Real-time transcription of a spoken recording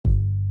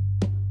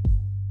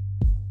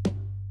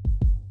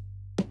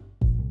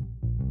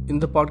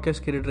இந்த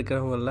பாட்காஸ்ட்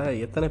கேட்டுட்ருக்கிறவங்களில்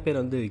எத்தனை பேர்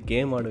வந்து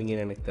கேம்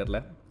ஆடுவீங்கன்னு எனக்கு தெரில.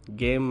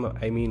 Game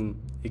I mean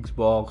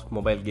Xbox,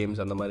 mobile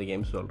games, அந்த மாதிரி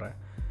கேம்ஸ் சொல்கிறேன்.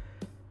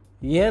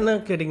 ஏன்னு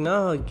கேட்டிங்கன்னா,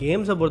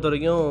 கேம்ஸை பொறுத்த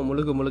வரைக்கும்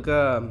முழுக்க முழுக்க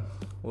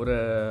ஒரு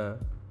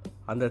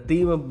அந்த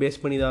தீமை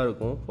பேஸ் பண்ணி தான்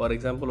இருக்கும். ஃபார்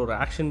எக்ஸாம்பிள், ஒரு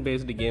ஆக்ஷன்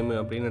பேஸ்டு கேமு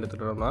அப்படின்னு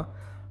எடுத்துக்கிட்டோம்னா,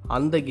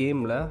 அந்த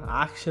கேமில்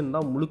ஆக்ஷன்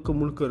தான் முழுக்க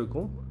முழுக்க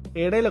இருக்கும்.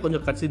 இடையில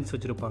கொஞ்சம் கட்சின்ஸ்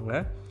வச்சுருப்பாங்க.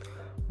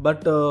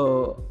 பட்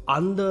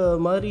அந்த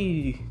மாதிரி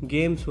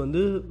கேம்ஸ்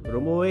வந்து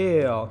ரொம்பவே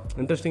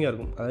இன்ட்ரெஸ்டிங்காக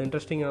இருக்கும். அது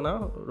இன்ட்ரெஸ்டிங்கானா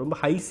ரொம்ப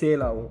ஹை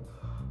சேல் ஆகும்.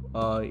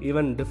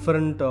 ஈவன்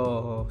டிஃப்ரெண்ட்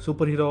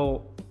சூப்பர் ஹீரோ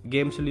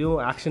கேம்ஸ்லேயும்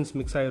ஆக்ஷன்ஸ்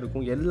மிக்ஸ்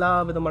ஆகிருக்கும். எல்லா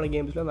விதமான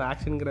கேம்ஸ்லையும் அந்த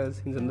ஆக்ஷனுங்கிற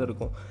சீன்ஸ் வந்து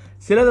இருக்கும்.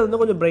 சிலது வந்து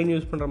கொஞ்சம் பிரெயின்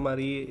யூஸ் பண்ணுற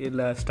மாதிரி,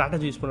 இல்லை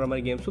ஸ்ட்ராட்டஜி யூஸ் பண்ணுற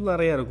மாதிரி கேம்ஸும்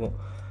நிறையா இருக்கும்.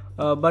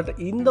 பட்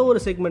இந்த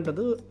ஒரு செக்மெண்ட்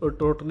வந்து ஒரு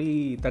டோட்டலி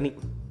தனி.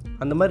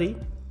 அந்த மாதிரி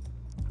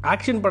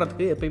ஆக்ஷன்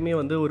படத்துக்கு எப்பயுமே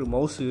வந்து ஒரு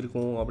மவுஸ்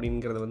இருக்கும்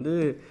அப்படிங்கிறது வந்து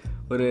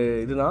ஒரு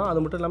இதுதான். அது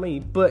மட்டும் இல்லாமல்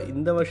இப்போ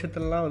இந்த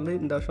வருஷத்துலலாம் வந்து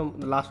இந்த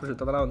லாஸ்ட்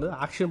வருஷத்துலலாம் வந்து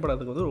ஆக்ஷன்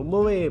படத்துக்கு வந்து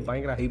ரொம்பவே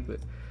பயங்கர ஹைப்பு.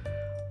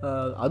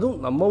 அதுவும்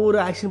நம்ம ஒரு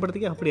ஆக்ஷன்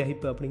படத்துக்கே அப்படி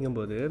ஹைப்பு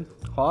அப்படிங்கும்போது,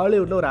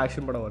 ஹாலிவுட்டில் ஒரு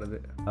ஆக்ஷன் படம் வருது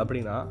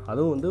அப்படின்னா,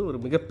 அதுவும் வந்து ஒரு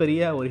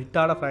மிகப்பெரிய ஒரு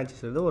ஹிட்டான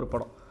ஃப்ரான்ச்சைஸ் வந்து ஒரு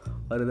படம்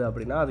வருது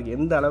அப்படின்னா, அதுக்கு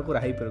எந்த அளவுக்கு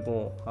ஒரு ஹைப்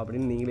இருக்கும்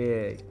அப்படின்னு நீங்களே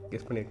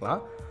கெஸ்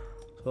பண்ணியிருக்கலாம்.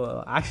 ஸோ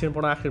ஆக்ஷன்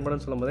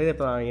படம்னு சொல்லும் போதே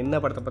இப்போ நான் என்ன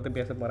படத்தை பற்றி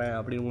பேச போகிறேன்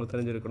அப்படின்னு உங்களுக்கு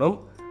தெரிஞ்சிருக்கணும்.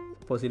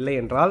 சப்போஸ் இல்லை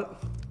என்றால்,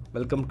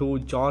 welcome to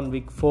John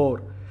Wick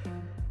 4.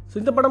 So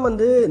இந்த படம்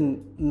வந்து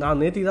நான்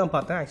நேற்று தான்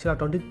பார்த்தேன். ஆக்சுவலாக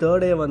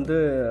 23 வந்து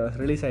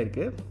ரிலீஸ்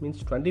ஆகிருக்கு.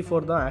 மீன்ஸ்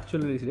 24 தான்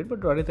ஆக்சுவல் ரிலீஸ் டேட்,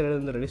 பட் 23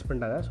 வந்து ரிலீஸ்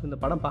பண்ணிட்டாங்க. ஸோ இந்த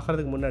படம்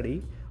பார்க்குறதுக்கு முன்னாடி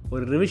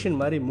ஒரு ரிவிஷன்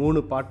மாதிரி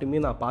 3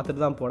 பாட்டுமே நான்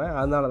பார்த்துட்டு தான் போனேன்.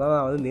 அதனால தான்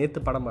நான் வந்து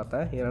நேற்று படம்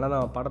பார்த்தேன். ஏன்னா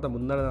நான் படத்தை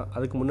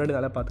அதுக்கு முன்னாடி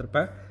நல்லா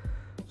பார்த்துருப்பேன்.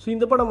 ஸோ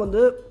இந்த படம்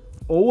வந்து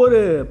ஒவ்வொரு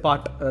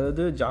பார்ட்,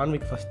 அதாவது ஜான்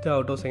விக் ஃபஸ்ட்டு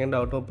ஆகட்டும், செகண்ட்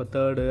ஆகட்டும், இப்போ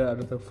தேர்டு,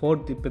 அடுத்து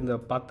ஃபோர்த், இப்போ இந்த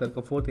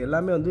பார்த்துருக்க ஃபோர்த்,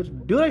 எல்லாமே வந்து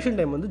டியூரேஷன்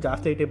டைம் வந்து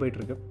ஜாஸ்தி ஆகிட்டே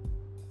போயிட்டுருக்கு.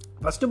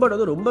 ஃபஸ்ட்டு பார்ட்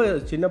வந்து ரொம்ப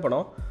சின்ன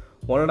படம்,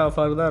 1.5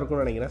 hour தான்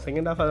இருக்கும்னு நினைக்கிறேன்.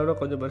 செகண்ட் ஹாஃப் அதோட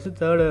கொஞ்சம் பெருசு.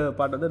 தேர்டு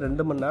பார்ட் வந்து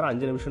 2 மணி நேரம்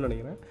 5 நிமிஷம்னு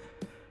நினைக்கிறேன்.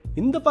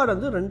 இந்த பார்ட்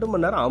வந்து 2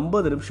 மணி நேரம்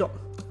 50 நிமிஷம்.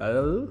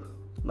 அதாவது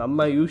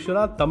நம்ம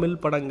யூஸ்வலாக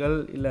தமிழ் படங்கள்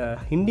இல்லை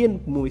இந்தியன்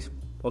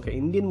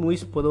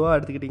மூவிஸ் பொதுவாக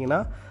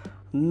எடுத்துக்கிட்டிங்கன்னா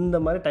இந்த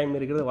மாதிரி டைம்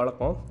இருக்கிறது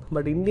வழக்கம்.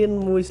 பட் இந்தியன்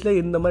மூவிஸில்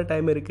இந்த மாதிரி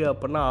டைம் இருக்குது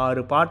அப்படின்னா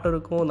 6 பாட்டு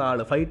இருக்கும்,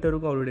 4 ஃபைட்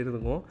இருக்கும், அப்படி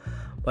இருக்கும்.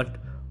 பட்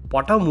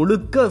படம்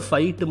முழுக்க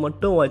ஃபைட்டு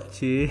மட்டும்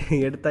வச்சு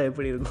எடுத்தால்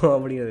எப்படி இருக்கும்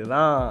அப்படிங்கிறது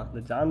தான்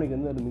இந்த ஜான் விக்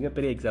வந்து ஒரு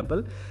மிகப்பெரிய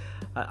எக்ஸாம்பிள்.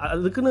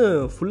 அதுக்குன்னு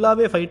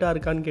ஃபுல்லாகவே ஃபைட்டாக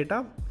இருக்கான்னு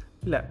கேட்டால்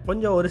இல்லை.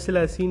 கொஞ்சம் ஒரு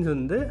சில சீன்ஸ்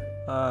வந்து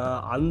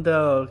அந்த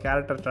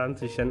கேரக்டர்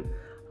ட்ரான்சிஷன்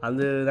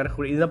அது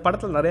நடக்கக்கூடிய, இந்த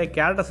படத்தில் நிறைய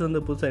கேரக்டர்ஸ்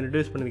வந்து புதுசாக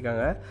இன்ட்ரடியூஸ்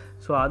பண்ணியிருக்காங்க.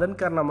 ஸோ அதன்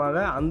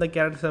காரணமாக அந்த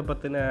கேரக்டர்ஸை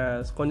பற்றின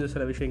கொஞ்சம்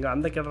சில விஷயங்கள்,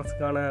 அந்த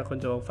கேரக்டர்ஸுக்கான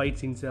கொஞ்சம் ஃபைட்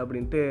சீன்ஸு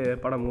அப்படின்ட்டு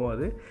படம்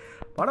மூவாது.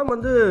 படம்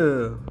வந்து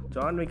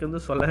ஜான் விக்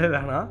வந்து சொல்லவே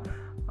வேணாம்.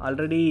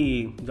 ஆல்ரெடி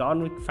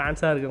ஜான் விக்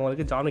ஃபேன்ஸாக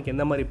இருக்கிறவங்களுக்கு ஜான் விக்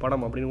எந்த மாதிரி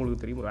படம் அப்படின்னு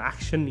உங்களுக்கு தெரியும். ஒரு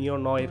ஆக்ஷன் நியோ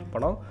நாயர்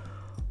படம்.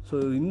 ஸோ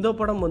இந்த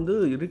படம் வந்து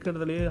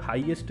இருக்கிறதுலேயே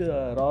ஹையஸ்ட்டு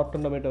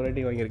ராட்டன் டொமேட்டோ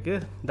ரேட்டிங் வாங்கியிருக்கு.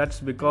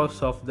 That's because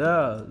of the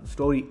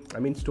story.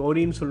 I mean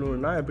ஸ்டோரின்னு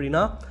சொல்லணுன்னா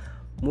எப்படின்னா,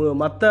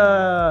 மற்ற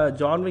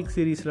ஜான் விக்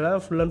சீரீஸில்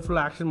ஃபுல் அண்ட் ஃபுல்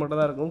ஆக்ஷன் மட்டும்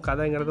தான் இருக்கும்.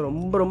 கதைங்கிறது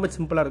ரொம்ப ரொம்ப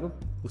சிம்பிளாக இருக்கும்.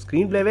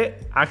 ஸ்க்ரீன் பிளேவே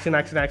ஆக்ஷன்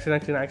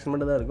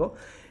மட்டும் தான் இருக்கும்.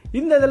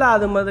 இந்த இதில்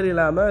அது மாதிரி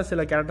இல்லாமல்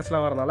சில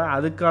கேரக்டர்ஸ்லாம் வரனால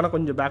அதுக்கான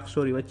கொஞ்சம் பேக்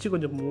ஸ்டோரி வச்சு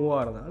கொஞ்சம் மூவ்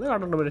ஆகிறதுனால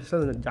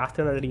ஆட்டோமேட்டிக்ஸாக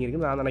ஜாஸ்தியான ரேட்டிங்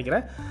இருக்குன்னு நான்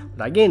நினைக்கிறேன்.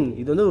 பட் அகெயின்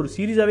இது வந்து ஒரு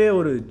சீரீஸாகவே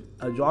ஒரு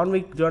ஜான்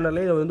விக்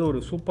ஜேர்னலே இது வந்து ஒரு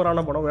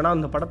சூப்பரான படம். ஏன்னா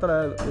அந்த படத்தில்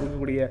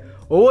இருக்கக்கூடிய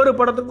ஒவ்வொரு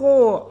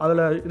படத்துக்கும்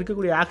அதில்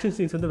இருக்கக்கூடிய ஆக்ஷன்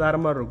சீன்ஸ் வந்து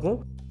வேறு மாதிரி இருக்கும்.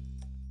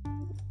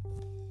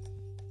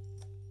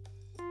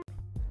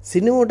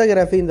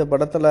 சினிமோட்டோகிராஃபி இந்த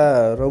படத்தில்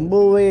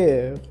ரொம்பவே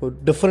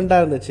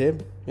டிஃப்ரெண்ட்டாக இருந்துச்சு.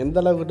 எந்த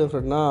அளவுக்கு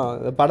டிஃப்ரெண்ட்னா,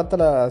 இந்த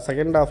படத்தில்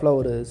செகண்ட் ஹாஃபில்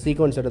ஒரு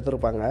சீக்வன்ஸ்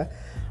எடுத்திருப்பாங்க.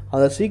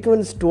 அந்த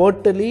சீக்வன்ஸ்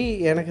டோட்டலி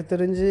எனக்கு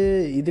தெரிஞ்சு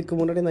இதுக்கு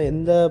முன்னாடி நான்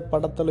எந்த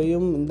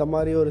படத்துலையும் இந்த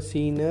மாதிரி ஒரு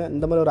சீனு,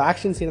 இந்த மாதிரி ஒரு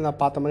ஆக்ஷன் சீனை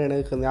நான் பார்த்த மாதிரி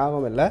எனக்கு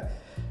ஞாபகம் இல்லை.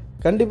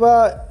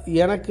 கண்டிப்பாக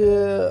எனக்கு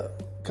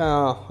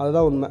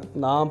அதுதான் உண்மை.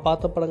 நான்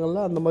பார்த்த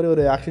படங்களில் அந்த மாதிரி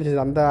ஒரு ஆக்ஷன்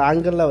சீன்ஸ், அந்த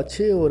ஆங்கிளில்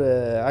வச்சு ஒரு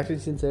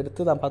ஆக்ஷன் சீன்ஸ்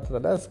எடுத்து நான்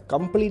பார்த்ததில்ல.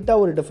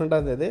 கம்ப்ளீட்டாக ஒரு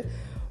டிஃப்ரெண்ட்டாக இருந்தது.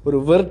 ஒரு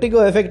வெர்டிகோ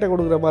எஃபெக்டை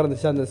கொடுக்குற மாதிரி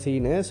இருந்துச்சு அந்த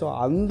சீனு. ஸோ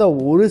அந்த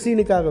ஒரு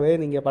சீனுக்காகவே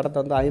நீங்கள் படத்தை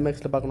வந்து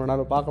ஐமேக்ஸில்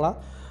பார்க்கணுன்னாலும் பார்க்கலாம்.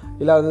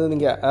 இல்லை வந்து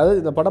நீங்கள், அதாவது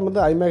இந்த படம்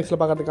வந்து ஐமேக்ஸில்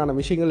பார்க்கறதுக்கான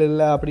விஷயங்கள்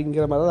இல்லை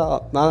அப்படிங்கிற மாதிரி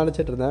தான் நான்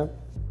நினச்சிட்டு இருந்தேன்.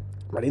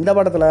 பட் இந்த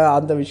படத்தில்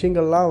அந்த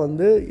விஷயங்கள்லாம்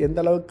வந்து எந்த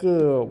அளவுக்கு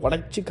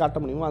உடச்சி காட்ட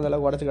முடியுமோ அந்த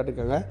அளவுக்கு உடச்சி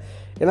காட்டிருக்காங்க.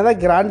 ஏன்னா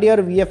தான்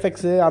கிராண்டியர்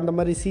விஎஃப்எக்ஸு அந்த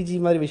மாதிரி சிஜி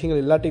மாதிரி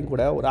விஷயங்கள் எல்லாத்தையும்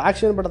கூட ஒரு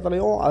ஆக்ஷன்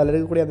படத்துலையும் அதில்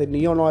இருக்கக்கூடிய அந்த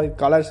நியோனாய்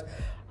கலர்ஸ்,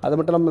 அது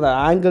மட்டும் இல்லாமல் இந்த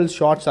ஆங்கிள்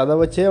ஷார்ட்ஸ், அதை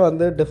வச்சே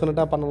வந்து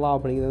டிஃப்ரெண்ட்டாக பண்ணலாம்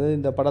அப்படிங்கிறது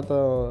இந்த படத்தை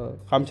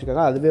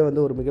காமிச்சிருக்காங்க. அதுவே வந்து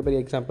ஒரு மிகப்பெரிய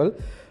எக்ஸாம்பிள்.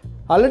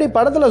 ஆல்ரெடி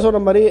படத்தில்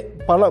சொன்ன மாதிரி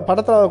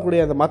படத்தில்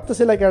வரக்கூடிய அந்த மற்ற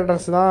சில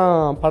கேரக்டர்ஸ்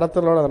தான்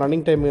படத்திலோட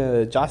ரன்னிங் டைம்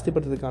ஜாஸ்தி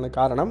படுறதுக்கான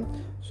காரணம்.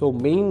 ஸோ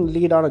மெயின்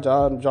லீடான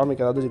ஜான்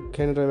விக், அதாவது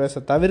கேன்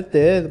ரிவர்ஸை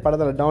தவிர்த்து இந்த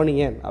படத்தில்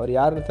டானியன், அவர்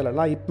யாருன்னு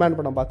தெரியலனா ஹிட்மேன்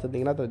படம்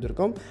பார்த்துருந்தீங்கன்னா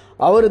தெரிஞ்சிருக்கும்.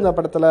 அவர் இந்த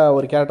படத்தில்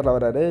ஒரு கேரக்டரில்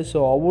வர்றாரு. ஸோ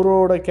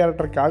அவரோட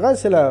கேரக்டருக்காக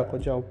சில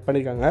கொஞ்சம்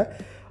பண்ணியிருக்காங்க.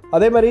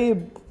 அதே மாதிரி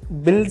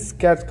பில்ஸ்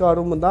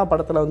கேட்ஸ்காரும் தான்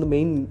படத்தில் வந்து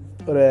மெயின்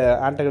ஒரு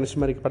ஆன்டகனிஸ்ட்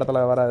மாதிரி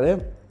படத்தில் வராது.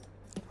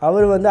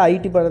 அவர் வந்து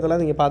ஐடி படத்தில்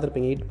நீங்கள்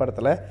பார்த்துருப்பீங்க. 8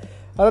 படத்தில்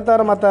அதை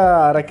தவிர மற்ற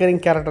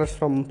recurring characters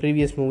from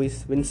previous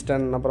movies,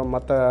 Winston, அப்புறம்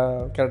மற்ற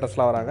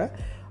கேரக்டர்ஸ்லாம் வராங்க.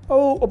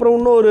 அப்புறம்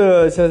இன்னொரு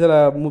சில சில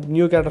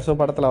நியூ கேரக்டர்ஸும்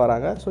படத்தில்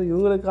வராங்க. ஸோ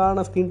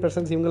இவங்களுக்கான ஸ்க்ரீன்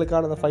ப்ரெசன்ஸ்,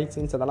 இவங்களுக்கான அந்த ஃபைட்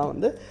சீன்ஸ் அதெல்லாம்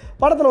வந்து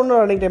படத்தில்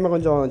இன்னும் ரன்னிங் டைமாக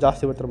கொஞ்சம்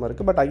ஜாஸ்தி பத்திரமா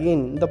இருக்குது. பட்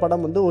அகெயின் இந்த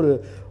படம் வந்து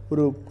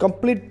ஒரு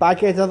கம்ப்ளீட்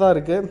பேக்கேஜாக தான்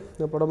இருக்குது.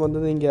 இந்த படம்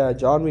வந்து நீங்கள்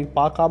ஜான் விக்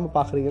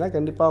பார்க்குறீங்கன்னா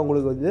கண்டிப்பாக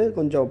உங்களுக்கு வந்து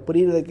கொஞ்சம்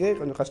புரியுறதுக்கு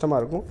கொஞ்சம்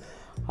கஷ்டமாக இருக்கும்.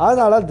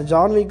 அதனால் இந்த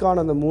ஜான்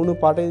விக்கான அந்த 3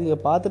 பாட்டையும்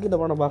நீங்கள் பார்த்துட்டு இந்த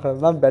படம்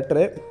பார்க்குறது தான்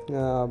பெட்ரு.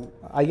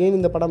 அகெயின்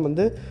இந்த படம்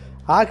வந்து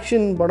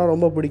ஆக்ஷன் படம்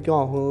ரொம்ப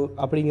பிடிக்கும்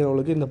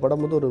அப்படிங்கிறவங்களுக்கு இந்த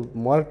படம் வந்து ஒரு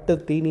மொரட்டு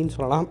தீனின்னு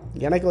சொல்லலாம்.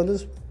 எனக்கு வந்து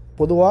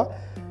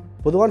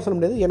பொதுவான்னு சொல்ல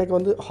முடியாது, எனக்கு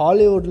வந்து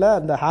ஹாலிவுட்டில்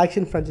அந்த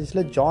action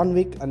ஃப்ரான்ச்சைஸில் John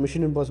wick and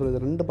mission impossible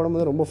இது 2 படம்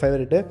வந்து ரொம்ப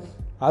ஃபேவரெட்டு.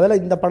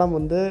 அதில் இந்த படம்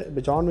வந்து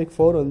இப்போ ஜான் விக்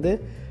 4 வந்து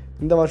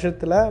இந்த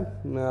வருஷத்தில்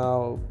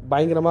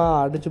பயங்கரமாக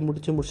அடித்து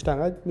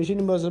முடிச்சிட்டாங்க.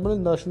 மிஷன் இம்பாசிபிள்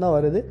இந்த வருஷம் தான்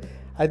வருது.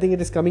 I think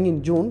it is coming in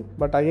June.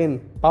 But again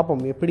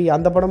பார்ப்போம் எப்படி.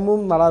 அந்த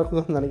படமும் நல்லா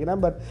இருக்குதுன்னு நினைக்கிறேன்.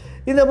 பட்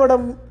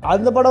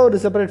அந்த படம் ஒரு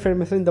செப்பரேட் ஃபேன்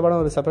பேஸு, இந்த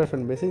படம் ஒரு செப்பரேட்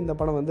ஃபேன் பேஸு. இந்த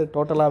படம் வந்து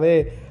டோட்டலாகவே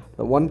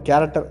ஒன்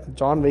கேரக்டர்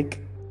ஜான் விக்,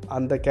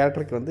 அந்த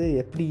கேரக்டருக்கு வந்து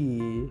எப்படி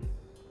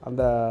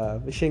அந்த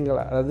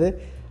விஷயங்களை, அதாவது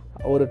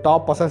ஒரு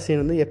டாப்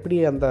அசாசின் வந்து எப்படி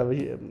அந்த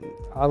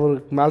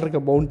அவருக்கு மேலே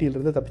இருக்க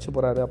பவுண்டியிலேருந்து தப்பிச்சு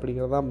போகிறாரு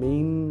அப்படிங்கிறது தான்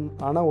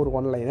மெயினான ஒரு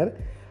ஒன்லைனர்.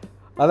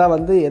 அதான்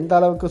வந்து எந்த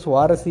அளவுக்கு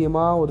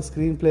சுவாரஸ்யமாக ஒரு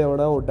ஸ்க்ரீன்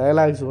பிளேயோட, ஒரு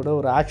டைலாக்ஸோட,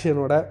 ஒரு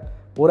ஆக்ஷனோட,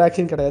 ஒரு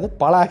ஆக்ஷன் கிடையாது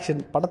பல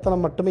ஆக்ஷன்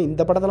படத்தில் மட்டுமே,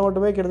 இந்த படத்தில்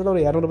மட்டுமே கிட்டத்தட்ட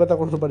ஒரு 200 பேர்த்த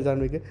கொண்டு போய்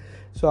ஜான் விக்.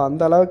 ஸோ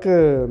அந்த அளவுக்கு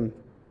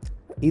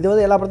இது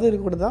வந்து எல்லா படத்தையும்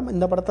இருக்கக்கூடாது தான்.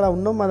 இந்த படத்தில்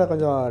இன்னும் அதை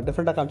கொஞ்சம்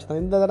டிஃப்ரெண்ட்டாக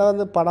காமிச்சிட்டாங்க. இந்த தடவை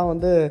வந்து படம்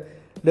வந்து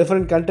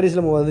டிஃப்ரெண்ட்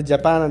கண்ட்ரீஸில் போகுது,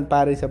 ஜப்பான் அண்ட்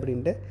பாரிஸ்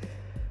அப்படின்ட்டு.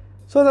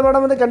 ஸோ இந்த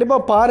படம் வந்து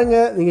கண்டிப்பாக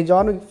பாருங்கள். நீங்கள்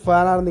ஜான் விக்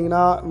ஃபேனாக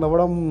இருந்தீங்கன்னா இந்த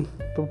படம்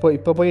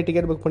இப்போ போய்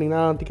டிக்கெட் புக்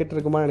பண்ணிங்கன்னா டிக்கெட்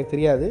இருக்குமா எனக்கு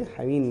தெரியாது.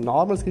 ஐ மீன்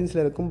நார்மல்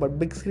ஸ்க்ரீன்ஸில் இருக்கும். பட்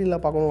பிக்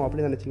ஸ்க்ரீனில் பார்க்கணும்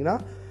அப்படின்னு நினச்சிங்கன்னா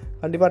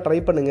கண்டிப்பாக ட்ரை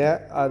பண்ணுங்கள்.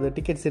 அது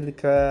டிக்கெட்ஸ்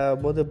இருக்க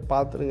போது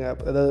பார்த்துருங்க,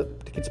 ஏதாவது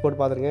டிக்கெட்ஸ் போட்டு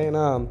பார்த்துருங்க.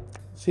 ஏன்னா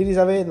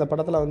சீரியஸாகவே இந்த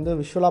படத்தில் வந்து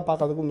விஷுவலாக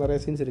பார்க்கறதுக்கும் நிறைய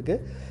சீன்ஸ் இருக்குது.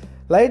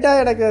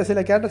 லைட்டாக எனக்கு சில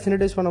கேரக்டர்ஸ்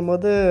இன்ட்ரடியூஸ்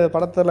பண்ணும்போது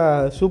படத்தில்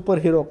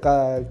சூப்பர் ஹீரோ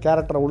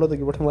கேரக்டரை உள்ள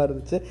தூக்கி போட்ட மாதிரி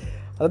இருந்துச்சு.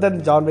 அதுதான்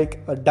ஜான் விக்,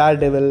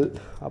 டேர் டெவில்,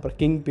 அப்புறம்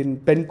கிங் பின்,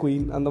 பென்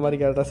குயின், அந்த மாதிரி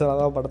கேரக்டர்ஸ்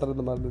தான் படத்தில்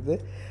இந்த மாதிரி இருந்தது.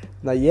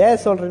 நான்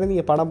ஏன் சொல்கிறேன்னு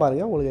நீங்கள் படம்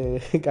பாருங்கள்,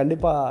 உங்களுக்கு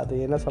கண்டிப்பாக அது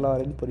என்ன சொல்ல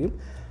வரேன்னு புரியும்.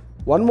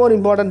 One more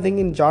important thing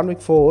in John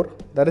Wick 4,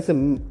 that is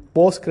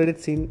post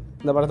credit scene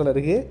இந்த படத்தில்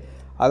இருக்குது.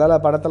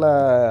 அதனால் படத்தில்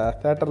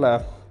தேட்டரில்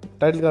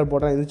டைட்டில் கார்டு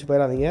போட்டால் எந்திரிச்சு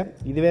போயிடாதீங்க.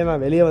 இதுவே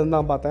நான் வெளியே வந்து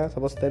தான் பார்த்தேன்.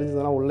 சப்போஸ்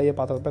தெரிஞ்சதுன்னா உள்ளேயே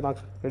பார்த்தப்ப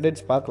நான்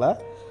கிரெடிட்ஸ் பார்க்கல.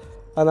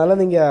 அதனால்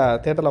நீங்கள்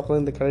தேட்டரில்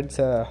உட்காந்து இந்த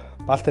கிரெடிட்ஸை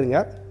பார்த்துருங்க.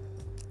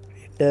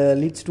 இட்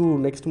லீட்ஸ் டு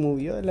நெக்ஸ்ட்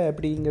மூவியோ இல்லை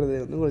எப்படிங்கிறது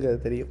வந்து உங்களுக்கு அது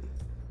தெரியும்.